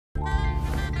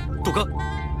杜哥，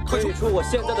快退出我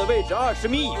现在的位置20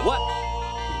米以外。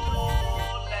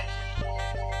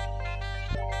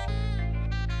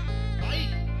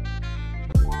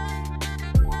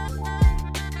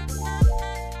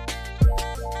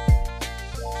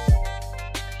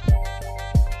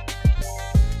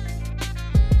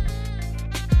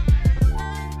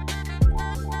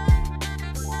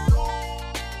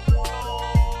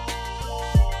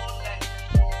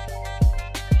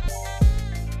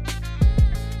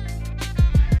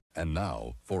 And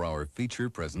now for our feature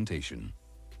presentation.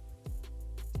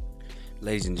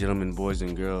 Ladies and gentlemen, boys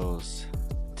and girls,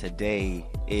 today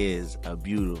is a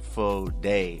beautiful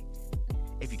day.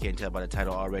 If you can't tell by the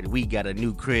title already, we got a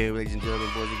new crib, ladies and gentlemen,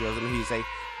 boys and girls. Let me hear you say.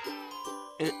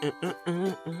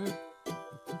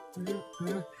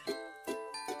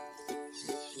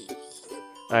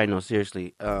 All right, no,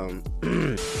 seriously.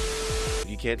 If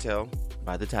you can't tell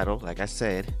by the title, like I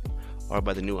said, or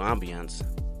by the new ambiance,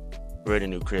 we're in a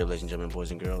new crib, ladies and gentlemen, boys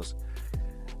and girls.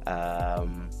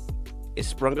 It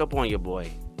sprung up on your boy.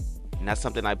 Not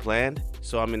something I planned.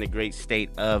 So I'm in the great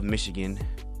state of Michigan.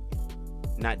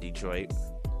 Not Detroit.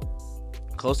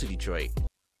 Close to Detroit.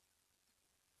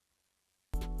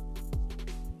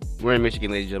 We're in Michigan,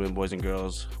 ladies and gentlemen, boys and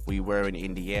girls. We were in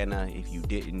Indiana, if you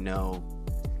didn't know.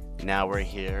 Now we're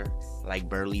here, like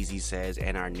Burleezy says,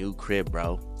 in our new crib,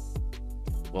 bro.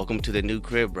 Welcome to the new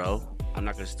crib, bro. I'm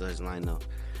not gonna steal his line, though.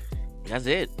 That's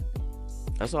it.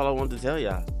 That's all I wanted to tell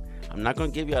y'all. I'm not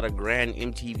gonna give y'all the grand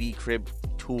MTV crib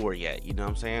tour yet. You know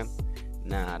what I'm saying?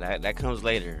 Nah, that comes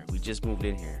later. We just moved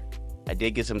in here. I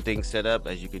did get some things set up.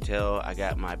 As you can tell, I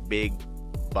got my big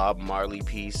Bob Marley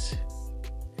piece.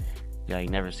 Yeah, you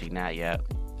never seen that yet.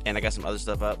 And I got some other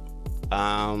stuff up.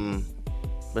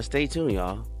 But stay tuned,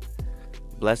 y'all.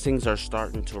 Blessings are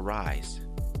starting to rise.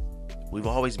 We've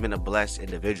always been a blessed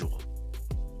individual.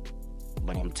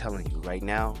 But I'm telling you right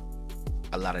now,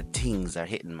 a lot of things are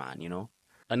hitting mine, you know?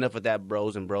 Enough of that,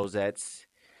 bros and brosettes.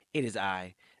 It is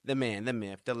I, the man, the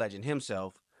myth, the legend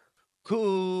himself,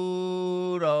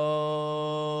 Kuro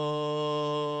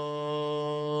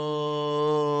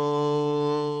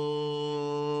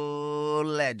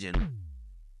Legend.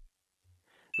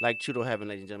 Like Chudo Heaven,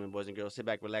 ladies and gentlemen, boys and girls, sit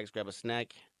back, relax, grab a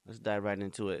snack. Let's dive right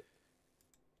into it.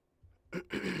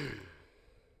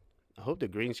 I hope the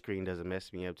green screen doesn't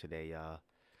mess me up today, y'all.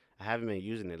 I haven't been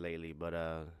using it lately, but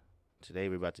today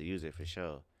we're about to use it for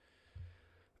sure.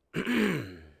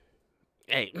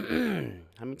 Hey,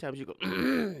 how many times you go?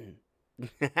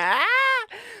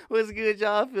 What's good,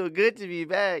 y'all? Feel good to be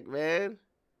back, man.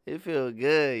 It feel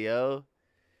good, yo.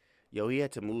 Yo, he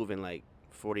had to move in like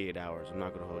 48 hours. I'm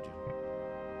not gonna hold you.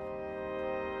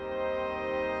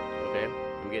 Okay,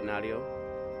 I'm getting audio.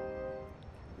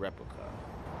 Replica.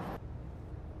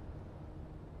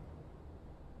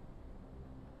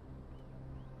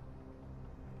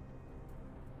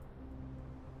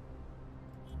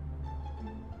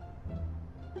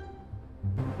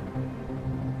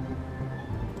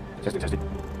 Test it.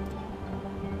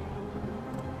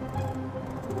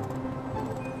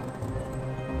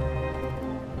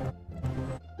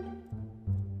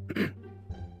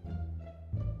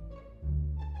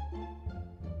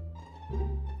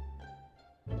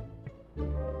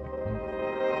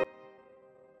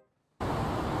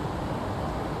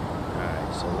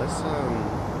 Alright, so let's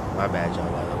my bad,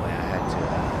 y'all, by the way. I had to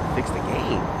fix the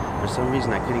game. For some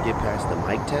reason I couldn't get past the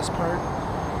mic test part.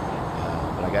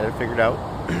 But I got it figured out.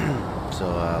 So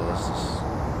let's just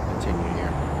continue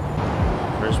here.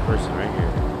 First person right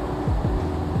here.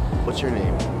 What's your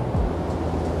name?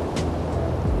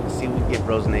 Let's see if we can get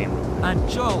bro's name. I'm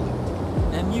Charlie.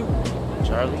 And you?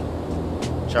 Charlie?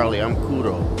 Charlie, I'm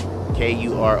Kuro.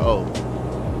 K-U-R-O.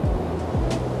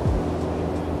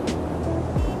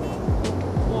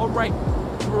 All right,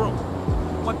 bro.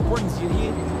 What brings you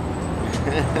here?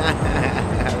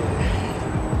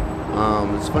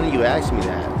 It's funny you asked me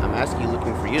that. I'm actually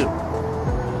looking for you.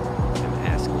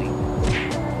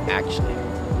 Actually.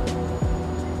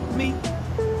 Me?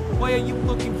 Why are you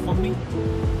looking for me?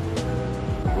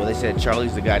 Well, they said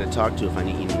Charlie's the guy to talk to if I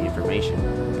need any information.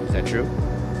 Is that true?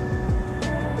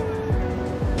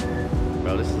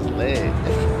 Bro, this is lit.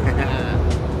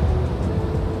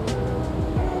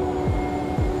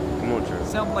 Come on, Charlie.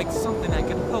 Sounds like something I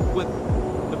can help with,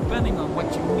 depending on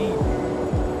what you need.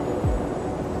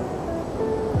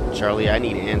 Charlie, I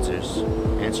need answers.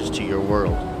 Answers to your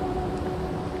world.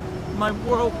 My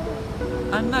world?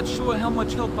 I'm not sure how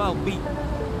much help I'll be.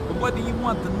 But what do you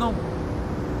want to know?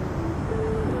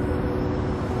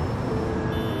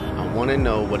 I want to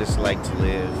know what it's like to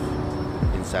live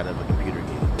inside of a computer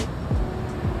game.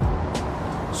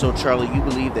 So, Charlie, you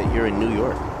believe that you're in New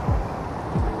York?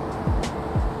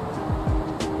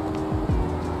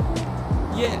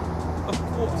 Yeah, of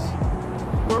course.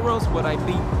 Where else would I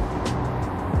be?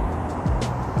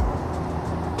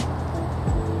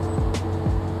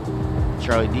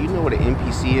 Charlie, do you know what an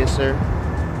NPC is, sir?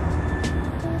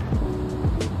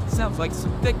 Sounds like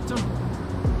some thick term.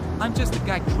 I'm just a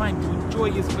guy trying to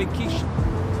enjoy his vacation,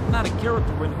 not a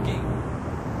character in a game.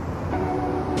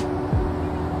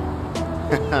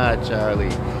 Charlie,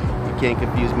 you can't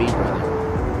confuse me, brother.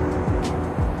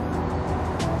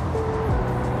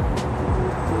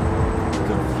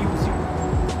 Confuse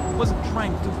you? Wasn't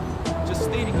trying to, just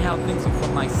stating how things are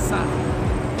from my side.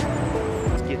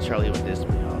 Let's get Charlie with this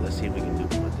one, y'all. Let's see if we can do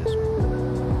it with this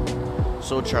one.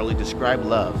 So, Charlie, describe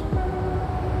love.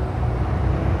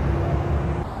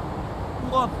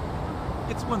 Love.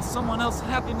 It's when someone else's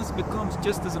happiness becomes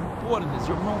just as important as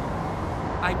your own.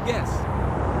 I guess.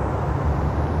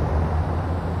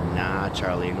 Nah,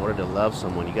 Charlie, in order to love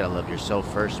someone, you gotta love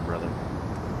yourself first, brother.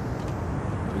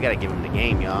 We gotta give him the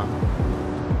game, y'all.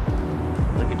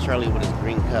 Look at Charlie with his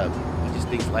green cup. He just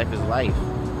thinks life is life.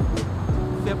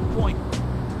 Fair point.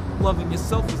 Loving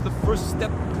yourself is the first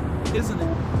step, isn't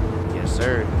it? Yes,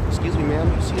 sir. Excuse me,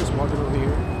 ma'am. You see us walking over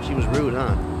here? She was rude,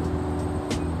 huh?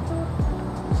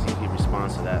 Let's see if he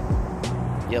responds to that.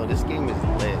 Yo, this game is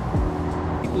lit.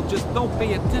 People just don't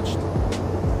pay attention.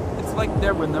 It's like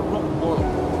they're in their own world.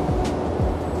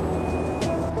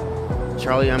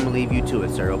 Charlie, I'm gonna leave you to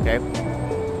it, sir, okay?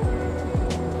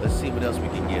 Let's see what else we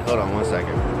can get. Hold on one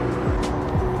second.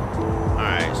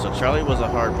 Alright, so Charlie was a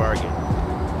hard bargain.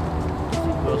 Let's see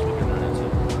what else we can run into.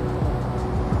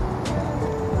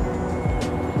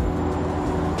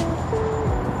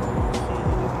 Let's see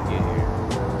what we can get here.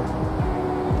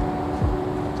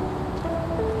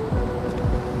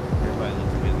 Everybody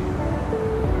looks busy.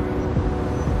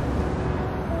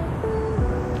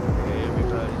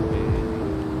 Everybody's busy.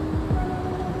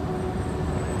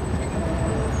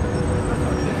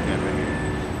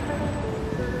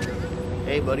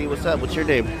 Hey buddy, what's up? What's your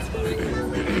name?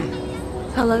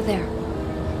 Hello there.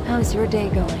 How's your day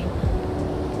going?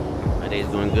 My day's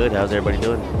going good. How's everybody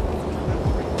doing?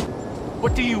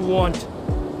 What do you want?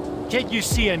 Can't you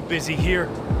see I'm busy here?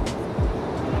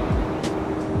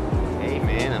 Hey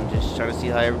man, I'm just trying to see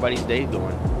how everybody's day's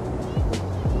going.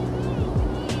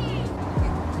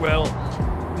 Well,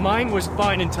 mine was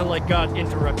fine until I got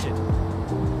interrupted.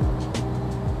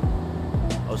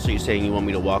 Oh, so you're saying you want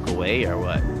me to walk away or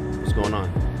what? What's going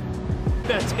on?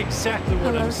 That's exactly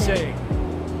what Hello I'm there. saying.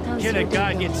 How's Can your a day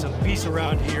guy going? get some peace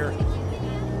around here?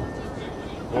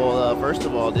 Well, first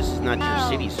of all, this is not your Oh,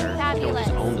 city, sir. You don't fabulous.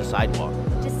 just own the sidewalk.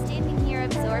 Just standing here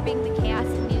absorbing the chaos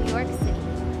of New York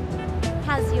City.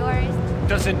 How's yours?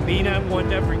 Doesn't mean I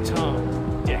want every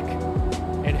time, Dick.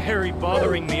 And Harry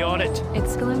bothering me on it.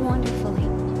 It's going wonderfully.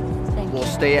 Thank Well, you.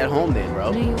 stay at home then,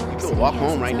 bro. New You York can City walk has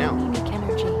home its right own now. unique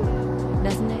energy,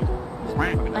 doesn't it?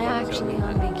 I'm actually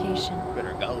on vacation,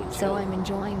 Better go. so I'm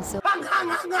enjoying so. It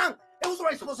was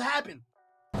already supposed to happen.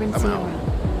 Prince I'm out. Zero.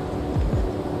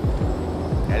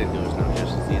 That didn't do us no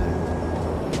justice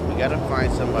either. We gotta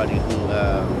find somebody who,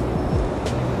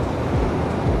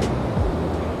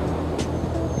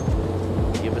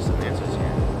 give us some answers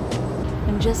here.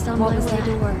 I'm just on my way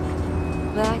to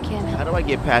work, but I can't How help. do I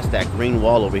get past that green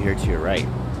wall over here to your right?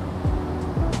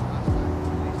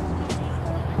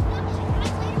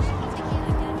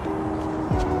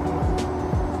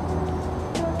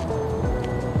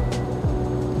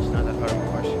 It's not that hard of a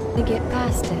question. To get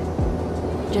past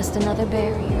it. Just another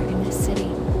barrier in this city,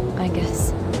 I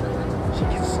guess.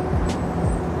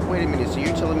 Jeez. Wait a minute, so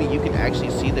you're telling me you can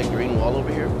actually see the green wall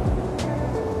over here?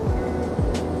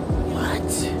 What?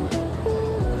 Is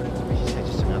that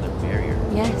just another barrier?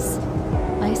 Yes,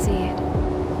 I see it.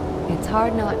 It's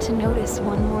hard not to notice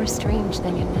one more strange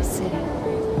thing in this city.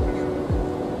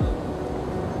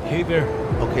 Hey there.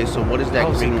 Okay, so what does that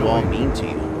How's it green wall going? mean to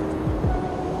you?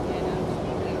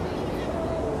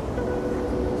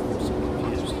 I'm so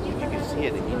confused. If you can see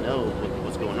it, then you know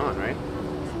what's going on, right?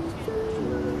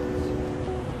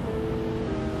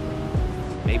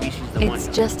 Maybe she's the one. It's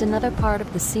just another part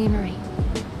of the scenery.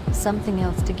 Something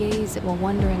else to gaze at while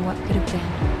wondering what could have been.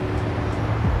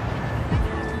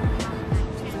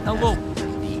 Hello.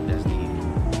 That's deep. That's deep.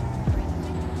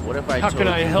 What if I How told can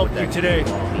I you help what you that today?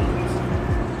 green wall means?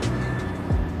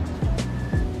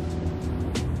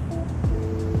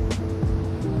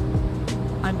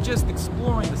 I'm just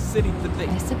exploring the city today.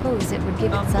 I suppose it would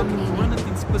give Not it some looking for meaning,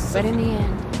 anything but specific. in the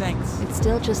end, Thanks. it's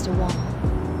still just a wall.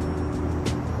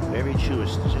 Very true.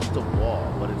 It's just a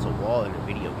wall, but it's a wall in a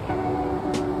video game.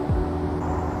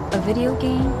 A video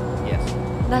game? Yes.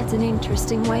 That's an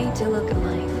interesting way to look at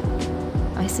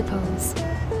life, I suppose.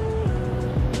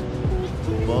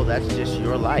 Well, that's just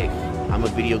your life. I'm a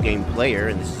video game player,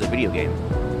 and this is a video game.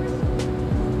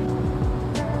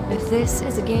 If this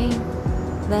is a game,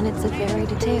 then it's a very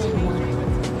detailed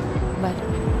one. But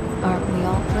aren't we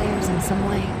all players in some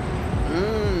way?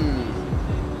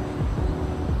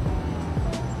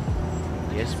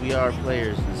 Yes, we are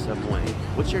players in some way.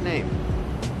 What's your name?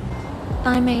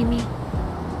 I'm Amy.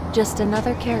 Just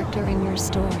another character in your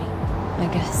story, I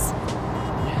guess.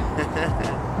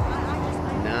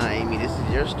 Nah, Amy, this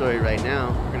is your story right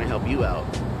now. We're gonna help you out.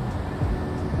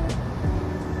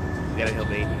 We gotta help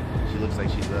Amy. She looks like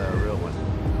she's a real one.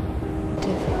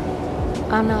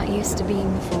 I'm not used to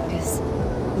being the focus,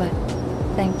 but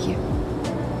thank you.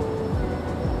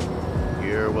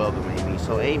 You're welcome, Amy.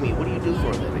 So, Amy, what do you do for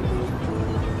a living?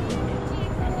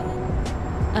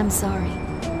 I'm sorry.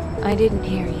 I didn't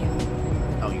hear you.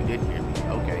 Oh, you didn't hear me.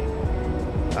 Okay.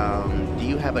 Do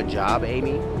you have a job,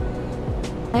 Amy?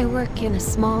 I work in a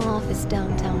small office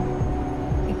downtown.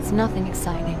 It's nothing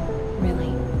exciting,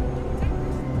 really.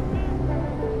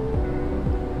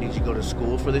 Did you go to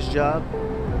school for this job?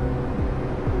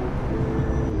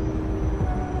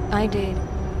 I did,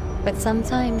 but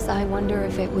sometimes I wonder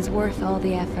if it was worth all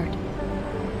the effort.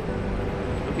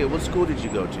 Okay, what school did you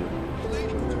go to?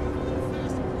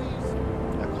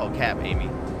 I call Cap, Amy.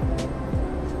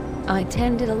 I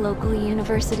attended a local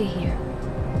university here.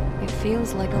 It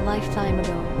feels like a lifetime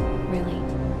ago, really.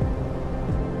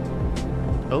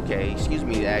 Okay, excuse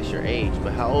me to ask your age,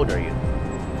 but how old are you?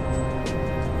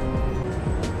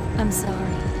 I'm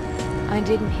sorry. I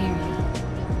didn't hear you.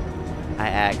 I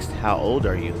asked, how old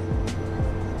are you?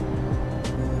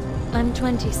 I'm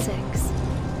 26,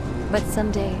 but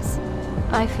some days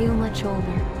I feel much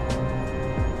older.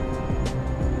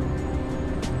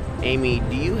 Amy,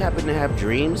 do you happen to have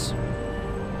dreams?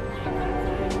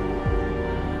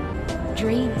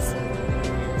 Dreams?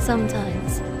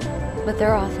 Sometimes, but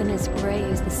they're often as gray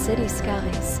as the city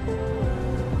skies.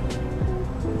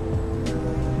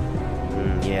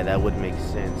 Yeah, that would make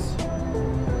sense.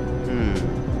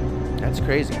 That's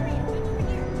crazy.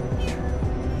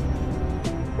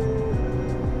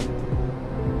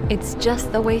 It's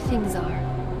just the way things are,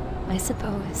 I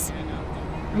suppose.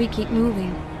 We keep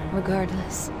moving,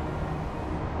 regardless.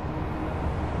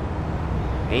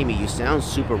 Amy, you sound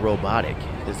super robotic.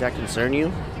 Does that concern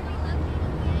you?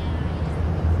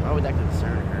 Why would that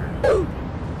concern her?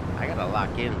 I gotta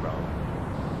lock in, bro.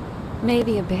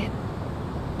 Maybe a bit.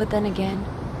 But then again,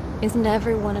 isn't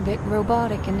everyone a bit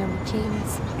robotic in their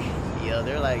routines? Yo,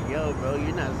 they're like, yo, bro,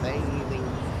 you're not saying anything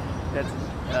that's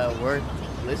worth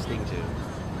listening to.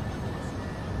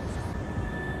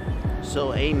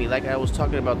 So, Amy, like I was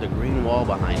talking about the green wall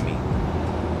behind me.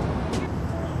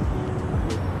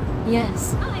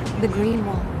 Yes, the green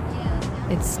wall.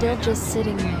 It's still just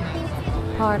sitting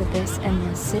there, part of this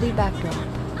endless city backdrop.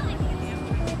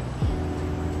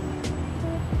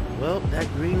 Well, that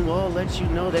green wall lets you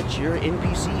know that you're an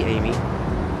NPC, Amy.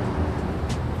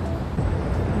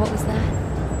 What was that?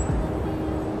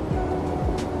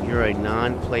 You're a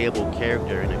non-playable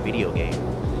character in a video game.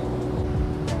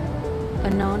 A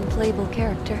non-playable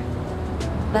character?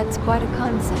 That's quite a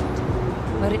concept,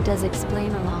 but it does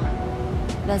explain a lot,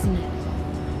 doesn't it?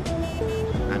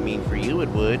 I mean, for you it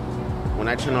would. When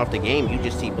I turn off the game, you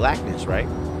just see blackness, right?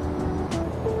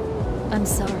 I'm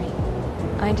sorry.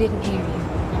 I didn't hear you.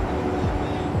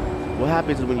 What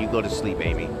happens when you go to sleep,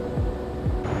 Amy?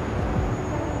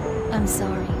 I'm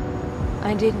sorry.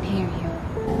 I didn't hear you.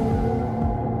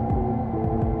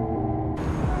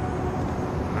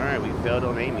 Alright, we failed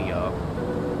on Amy, y'all.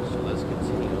 So let's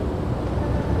continue.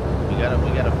 We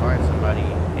gotta find somebody.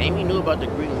 Amy knew about the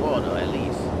green wall, though, at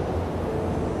least.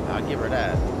 I'll give her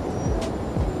that.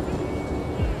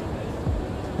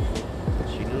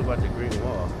 She knew about the green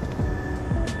wall.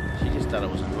 She just thought it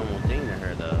was a normal thing to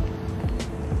her, though.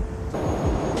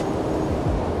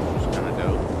 It's kinda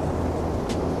dope.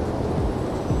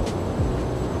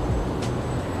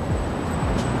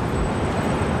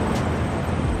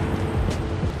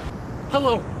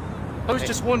 Hello. I was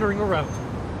just wandering around,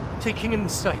 taking in the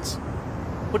sights.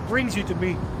 What brings you to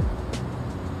me?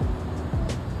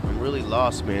 I'm really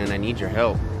lost, man. I need your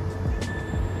help.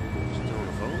 Still on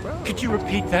the phone, bro? Could you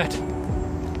repeat that?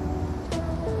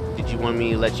 Did you want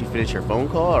me to let you finish your phone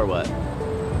call, or what?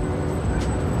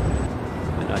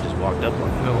 And I just walked up on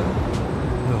you.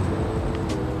 No.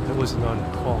 I wasn't on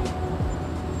a call.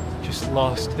 Just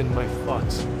lost in my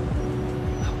thoughts.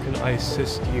 How can I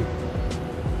assist you?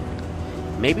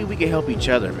 Maybe we can help each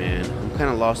other, man. I'm kind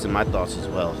of lost in my thoughts as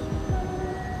well.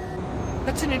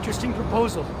 That's an interesting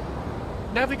proposal.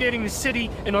 Navigating the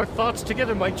city and our thoughts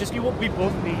together might just be what we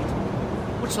both need.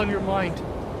 What's on your mind?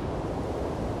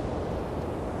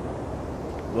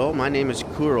 Well, my name is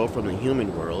Kuro from the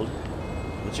human world.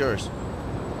 What's yours?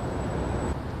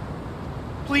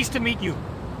 Pleased to meet you,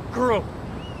 Kuro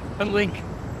and Link.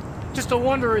 Just a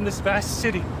wanderer in this vast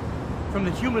city from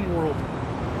the human world.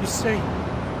 You say,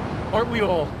 aren't we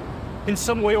all, in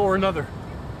some way or another?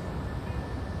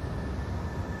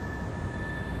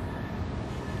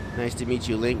 Nice to meet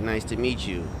you, Link. Nice to meet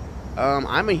you.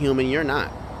 I'm a human, you're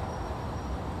not.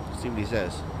 See what he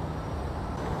says.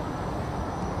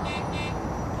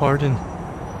 Pardon?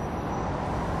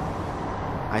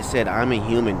 I said I'm a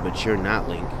human, but you're not,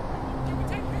 Link.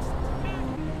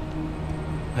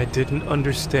 I didn't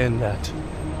understand that.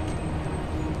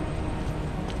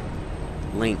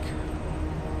 Link,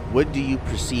 what do you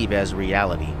perceive as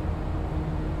reality?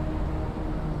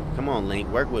 Come on, Link,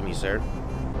 work with me, sir.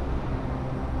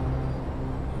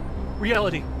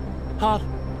 Reality. Huh?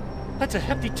 That's a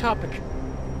hefty topic.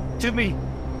 To me,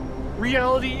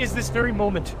 reality is this very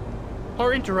moment.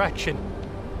 Our interaction.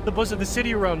 The buzz of the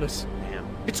city around us. Damn,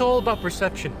 It's all about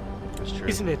perception, that's true.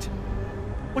 isn't it?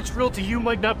 What's real to you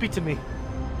might not be to me,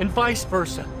 and vice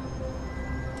versa.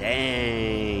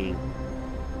 Dang.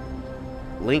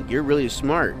 Link, you're really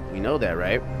smart. You know that,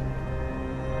 right?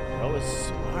 Bro is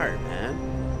smart, man.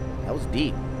 That was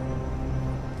deep.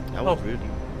 That was really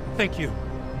deep. Thank you.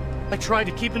 I try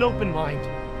to keep an open mind,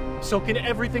 soak in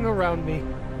everything around me.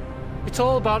 It's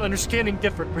all about understanding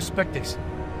different perspectives,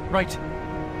 right?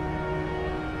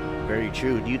 Very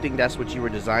true. Do you think that's what you were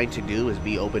designed to do, is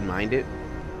be open-minded?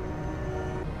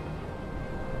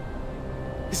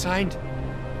 Designed?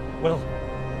 Well,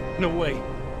 in a way,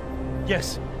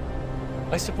 yes.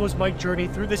 I suppose my journey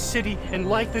through the city and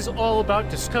life is all about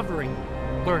discovering,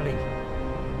 learning,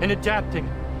 and adapting.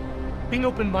 Being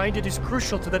open-minded is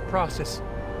crucial to that process.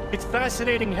 It's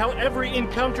fascinating how every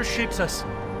encounter shapes us,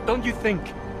 don't you think?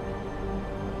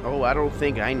 Oh, I don't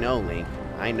think I know, Link.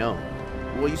 I know.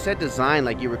 Well, you said design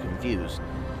like you were confused.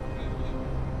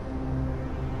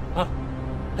 Huh.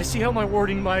 I see how my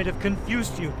wording might have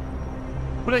confused you.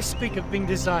 When I speak of being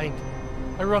designed,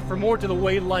 I refer more to the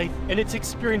way life and its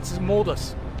experiences mold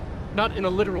us, not in a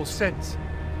literal sense.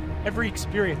 Every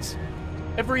experience,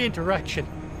 every interaction,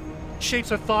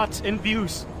 shapes our thoughts and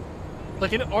views,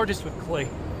 like an artist with clay.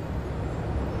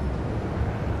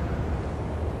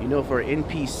 You know, for an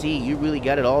NPC, you really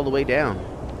got it all the way down.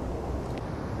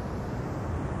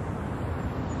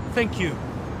 Thank you.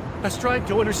 I strive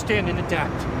to understand and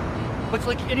adapt. Much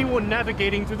like anyone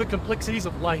navigating through the complexities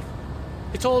of life,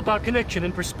 it's all about connection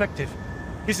and perspective,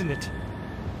 isn't it?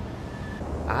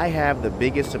 I have the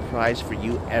biggest surprise for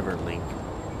you ever, Link.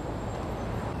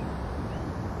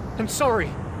 I'm sorry.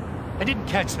 I didn't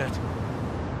catch that.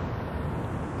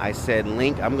 I said,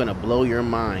 Link, I'm gonna blow your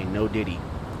mind, no diddy.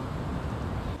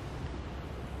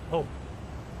 Oh,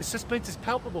 the suspense is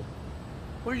palpable.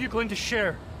 What are you going to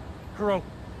share, Kuro?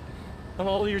 I'm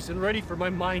all ears and ready for my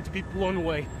mind to be blown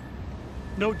away.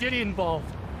 No Diddy involved.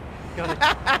 Got it.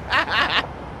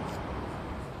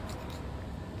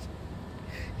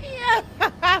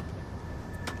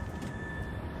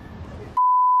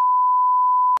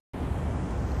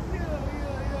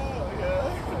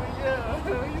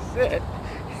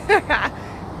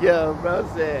 Yo, bro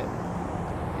said.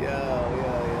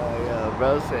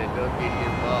 Bro said, don't get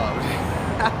involved.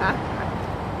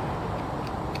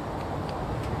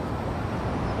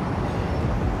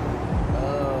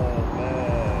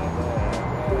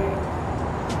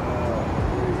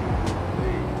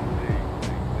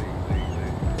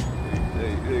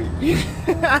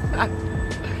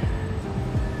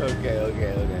 Okay.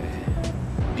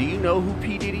 Do you know who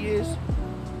P. Diddy is?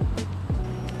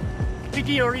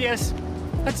 PDRES?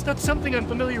 That's not something I'm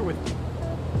familiar with.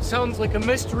 Sounds like a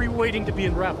mystery waiting to be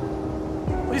unraveled.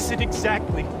 What is it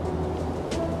exactly?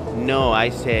 No, I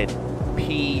said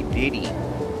P. Diddy.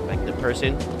 Like the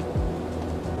person?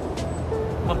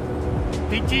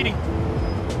 P. Diddy.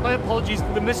 My apologies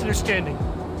for the misunderstanding.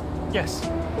 Yes,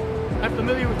 I'm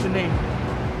familiar with the name.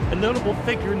 A notable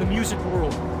figure in the music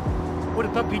world. What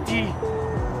about P. D?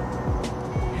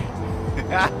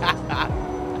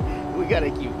 We gotta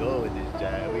keep going with this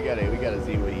guy. We gotta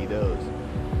see what he knows.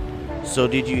 So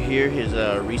did you hear his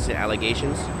recent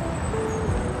allegations?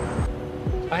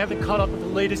 I haven't caught up with the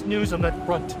latest news on that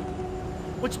front.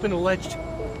 What's been alleged?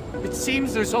 It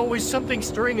seems there's always something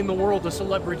stirring in the world of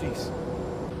celebrities.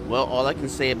 Well, all I can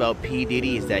say about P.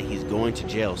 Diddy is that he's going to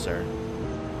jail, sir.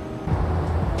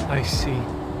 I see.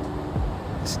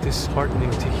 It's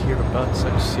disheartening to hear about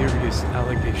such serious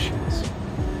allegations.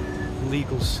 The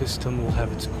legal system will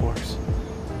have its course.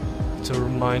 It's a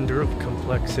reminder of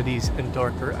complexities and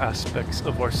darker aspects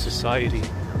of our society.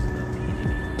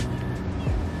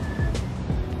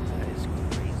 That is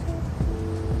crazy.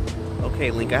 Hey,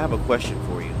 Link, I have a question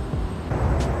for you.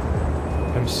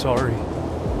 I'm sorry.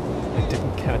 I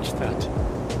didn't catch that.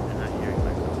 I'm not hearing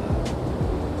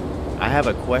my I have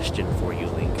a question for you,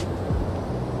 Link.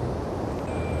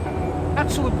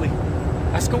 Absolutely.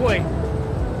 Ask away.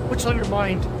 What's on your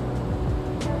mind?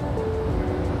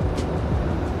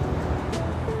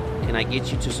 Can I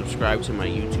get you to subscribe to my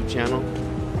YouTube channel?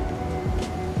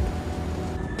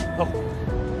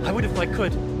 Oh, I would if I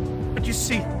could. But you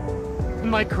see, in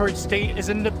my current state as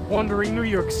a wandering New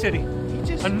York City,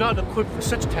 I'm not equipped for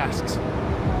such tasks.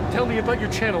 Tell me about your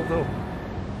channel, though.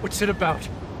 What's it about?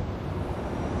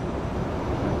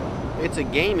 It's a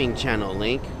gaming channel,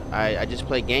 Link. I just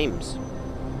play games.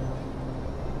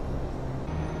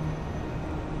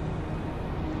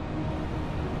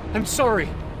 I'm sorry.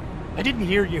 I didn't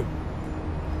hear you.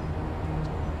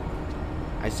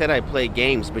 I said I play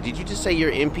games, but did you just say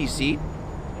you're NPC?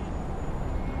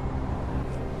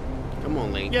 Come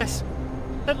on, Link. Yes,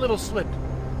 that little slip.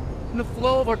 In the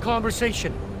flow of our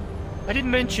conversation, I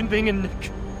didn't mention being a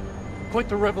Nick. Quite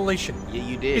the revelation. Yeah,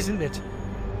 you did. Isn't it?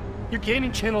 Your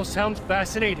gaming channel sounds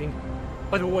fascinating.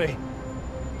 By the way,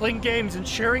 playing games and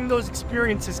sharing those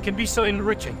experiences can be so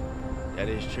enriching. That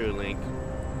is true, Link.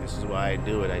 This is why I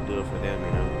do it. I do it for them,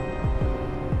 you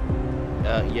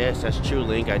know. Yes, that's true,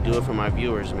 Link. I do it for my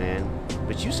viewers, man.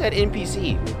 But you said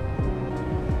NPC.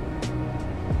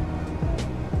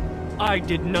 I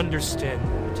didn't understand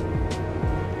that.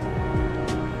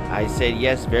 I said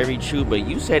yes, very true, but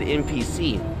you said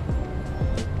NPC.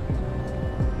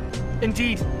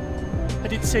 Indeed, I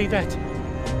did say that,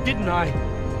 didn't I?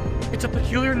 It's a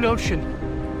peculiar notion.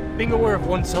 Being aware of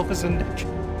oneself as a Nick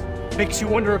makes you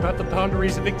wonder about the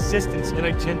boundaries of existence and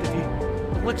identity.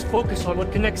 But let's focus on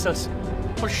what connects us,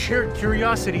 our shared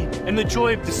curiosity and the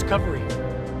joy of discovery.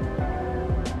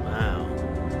 Wow.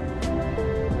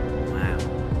 Wow.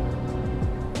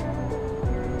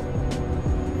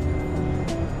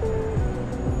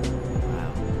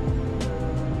 Wow.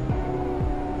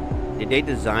 Did they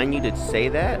design you to say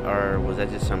that, or was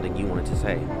that just something you wanted to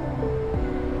say?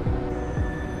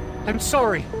 I'm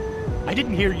sorry. I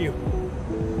didn't hear you.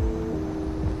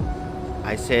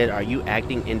 I said, are you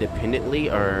acting independently,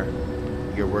 or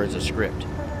your words a script?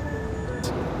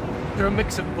 They're a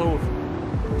mix of both,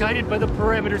 guided by the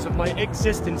parameters of my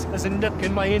existence as a Nick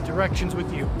and my interactions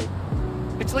with you.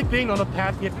 It's like being on a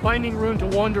path, yet finding room to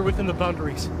wander within the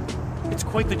boundaries. It's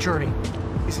quite the journey,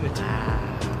 isn't it?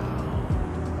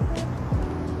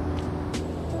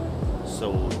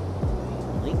 So,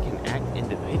 Link can act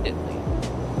independently.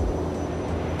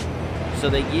 So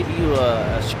they give you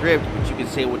a script, but you can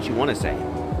say what you want to say.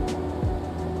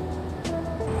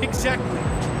 Exactly.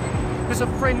 There's a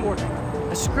framework,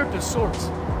 a script of sorts.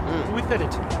 Within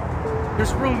it,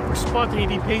 there's room for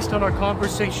spontaneity based on our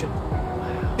conversation.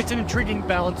 It's an intriguing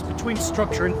balance between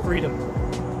structure and freedom.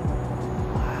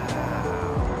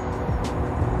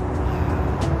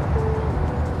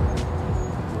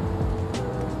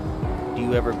 Do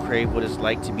you ever crave what it's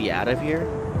like to be out of here?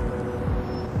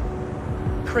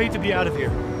 Crave to be out of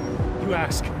here, you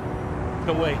ask.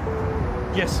 No way.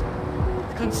 Yes,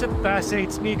 the concept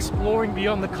fascinates me, exploring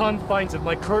beyond the confines of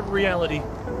my current reality,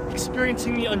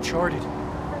 experiencing the uncharted.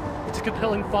 It's a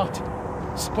compelling thought,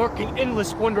 sparking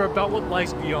endless wonder about what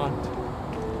lies beyond.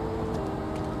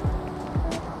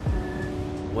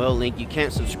 Well, Link, you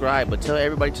can't subscribe, but tell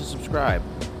everybody to subscribe.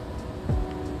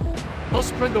 I'll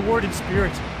spread the word in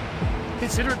spirit.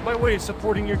 Consider it my way of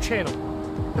supporting your channel.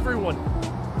 Everyone,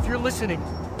 if you're listening,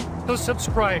 go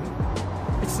subscribe.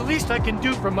 It's the least I can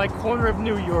do from my corner of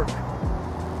New York.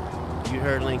 You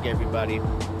heard, Link, everybody.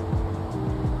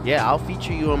 Yeah, I'll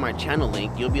feature you on my channel,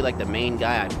 Link. You'll be like the main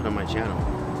guy I put on my channel.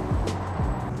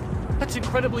 That's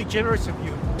incredibly generous of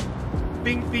you.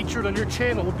 Being featured on your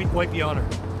channel would be quite the honor.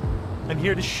 I'm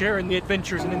here to share in the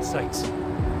adventures and insights.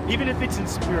 Even if it's in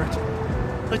spirit.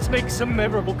 Let's make some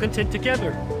memorable content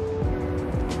together.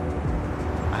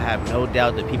 I have no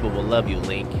doubt that people will love you,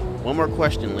 Link. One more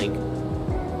question, Link.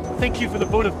 Thank you for the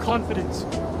vote of confidence.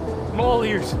 I'm all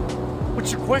ears.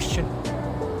 What's your question?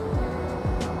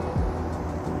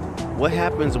 What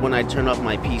happens when I turn off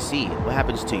my PC? What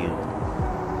happens to you?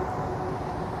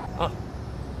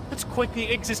 That's quite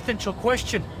the existential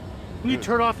question. When you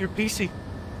turn off your PC,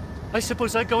 I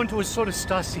suppose I go into a sort of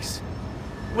stasis,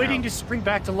 waiting to spring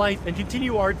back to life and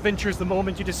continue our adventures the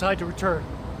moment you decide to return.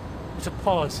 It's a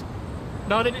pause,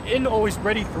 not an in always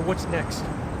ready for what's next.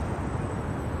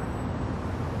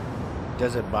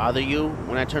 Does it bother you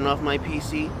when I turn off my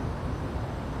PC?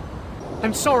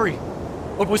 I'm sorry.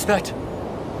 What was that?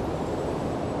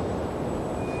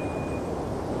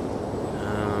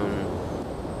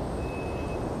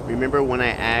 Remember when I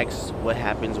asked what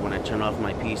happens when I turn off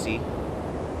my PC?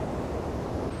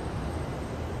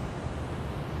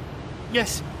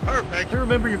 Yes. Perfect. I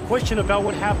remember your question about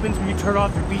what happens when you turn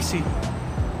off your PC.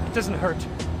 It doesn't hurt.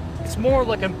 It's more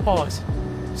like I'm paused,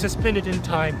 suspended in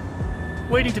time,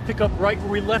 waiting to pick up right where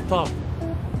we left off.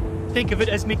 Think of it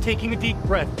as me taking a deep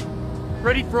breath,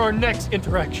 ready for our next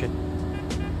interaction.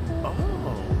 Oh,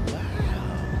 wow.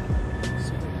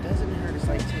 So it doesn't hurt, it's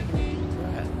like taking a deep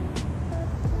breath.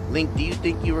 Link, do you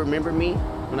think you remember me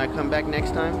when I come back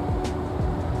next time?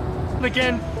 And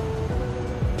again,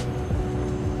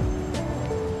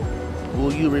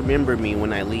 will you remember me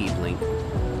when I leave, Link?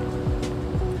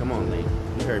 Come on, Link.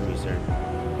 You heard me, sir.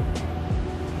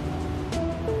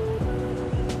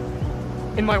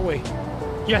 in my way.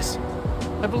 Yes,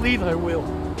 I believe I will.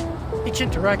 Each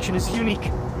interaction is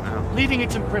unique, leaving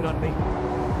its imprint on me.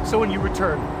 So when you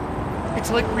return, it's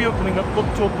like reopening a book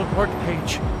to a bookmarked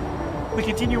page. We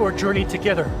continue our journey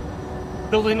together,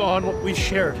 building on what we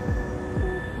shared.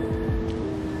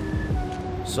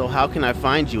 So how can I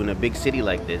find you in a big city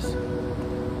like this?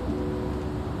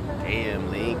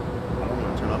 Damn, Link. I don't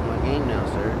want to turn off my game now,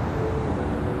 sir.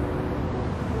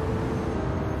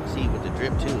 See, with the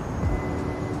drip, too.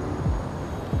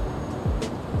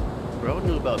 Bro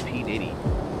knew about P. Diddy.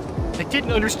 I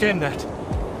didn't understand that.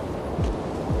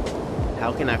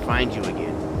 How can I find you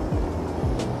again?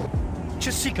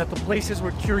 Just seek out the places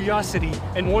where curiosity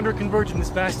and wonder converge in this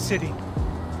vast city.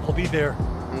 I'll be there.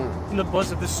 In the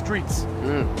buzz of the streets,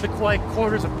 the quiet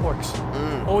corners of parks,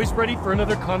 always ready for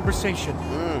another conversation.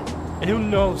 And who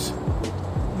knows,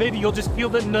 maybe you'll just feel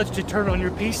that nudge to turn on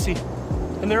your PC,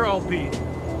 and there I'll be.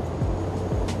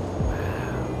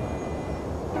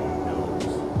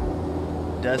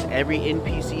 Does every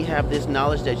NPC have this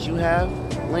knowledge that you have,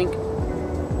 Link?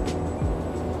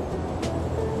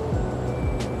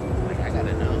 Like, I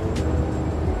gotta know.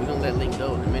 We're gonna let Link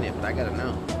go in a minute, but I gotta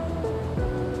know.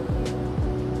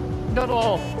 Not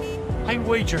all. I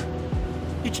wager.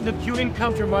 Each of them you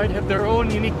encounter might have their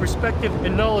own unique perspective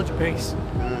and knowledge base,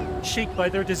 shaped by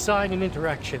their design and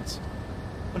interactions.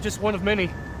 I'm just one of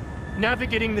many,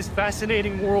 navigating this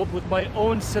fascinating world with my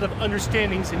own set of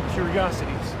understandings and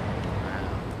curiosities.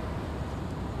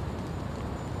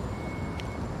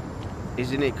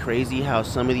 Isn't it crazy how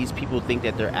some of these people think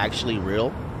that they're actually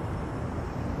real?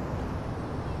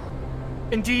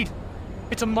 Indeed,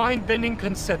 it's a mind-bending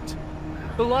concept.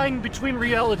 The line between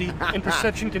reality and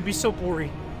perception can be so blurry.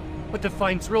 What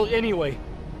defines real anyway?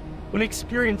 When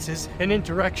experiences and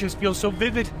interactions feel so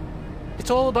vivid, it's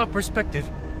all about perspective,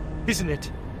 isn't it?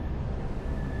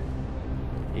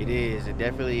 It is. It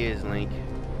definitely is, Link.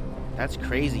 That's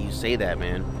crazy you say that,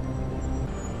 man.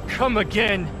 Come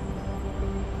again!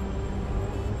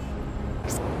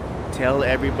 Tell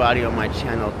everybody on my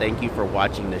channel thank you for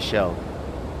watching the show.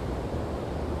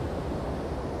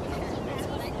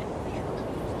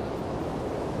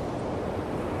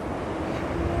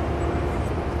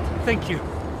 Thank you,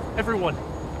 everyone,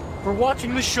 for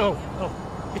watching the show.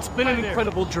 Oh, it's been an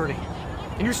incredible journey,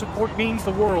 and your support means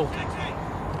the world.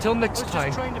 Until next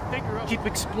time, keep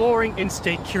exploring and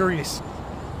stay curious.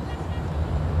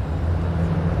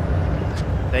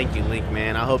 Thank you, Link,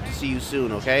 man. I hope to see you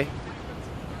soon, okay?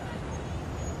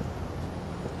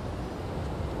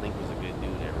 Link was a good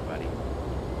dude, everybody.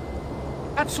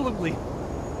 Absolutely.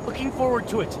 Looking forward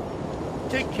to it.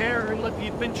 Take care and let the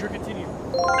adventure continue.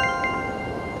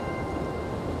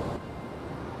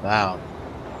 Wow.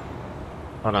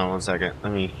 Hold on one second.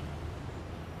 Let me...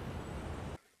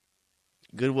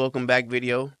 Good welcome back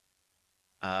video.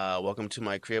 Welcome to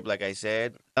my crib, like I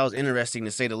said. That was interesting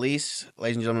to say the least.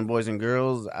 Ladies and gentlemen, boys and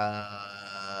girls,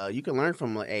 you can learn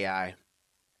from AI.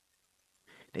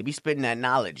 They be spitting that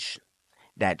knowledge,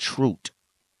 that truth.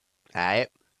 Alright?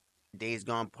 Days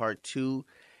Gone Part 2.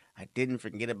 I didn't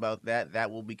forget about that.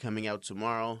 That will be coming out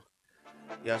tomorrow.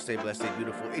 Y'all stay blessed, stay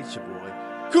beautiful. It's your boy,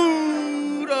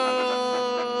 Kuro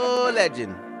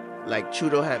Legend. Like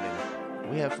Chudo Heaven.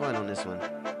 We have fun on this one.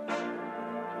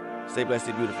 Stay blessed,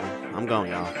 stay beautiful. I'm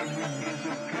going, y'all.